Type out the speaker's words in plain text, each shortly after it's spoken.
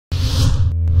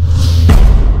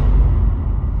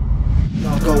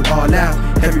all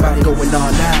out. Everybody going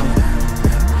all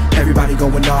out. Everybody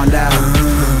going all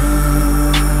out.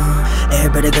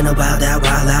 Everybody gonna wild out,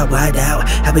 wild out.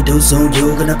 How we do soon,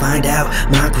 you gonna find out.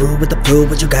 My crew with the crew,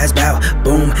 what you guys bout.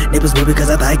 Boom, neighbors move because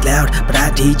I like loud. But I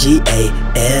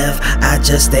DGAF, I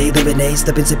just stay living A,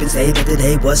 slipping, sipping, stay like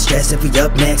today. What's stress if we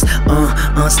up next?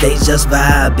 On stage just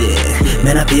vibing.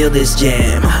 Man, I feel this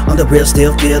jam. On the real,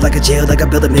 still feel like a jail, like I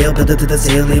build a mill, build it to the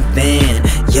ceiling fan.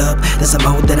 Yup, that's a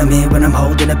mode that I'm in. When I'm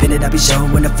holding a pin, I be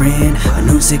showing a friend. A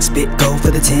new 6-bit goal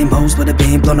for the 10 modes with a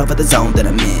beam blown over the zone that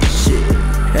I'm in. Shit.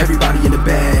 Everybody in the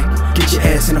bag, get your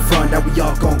ass in the front, now we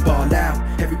all gon' ball out.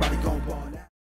 Everybody gon'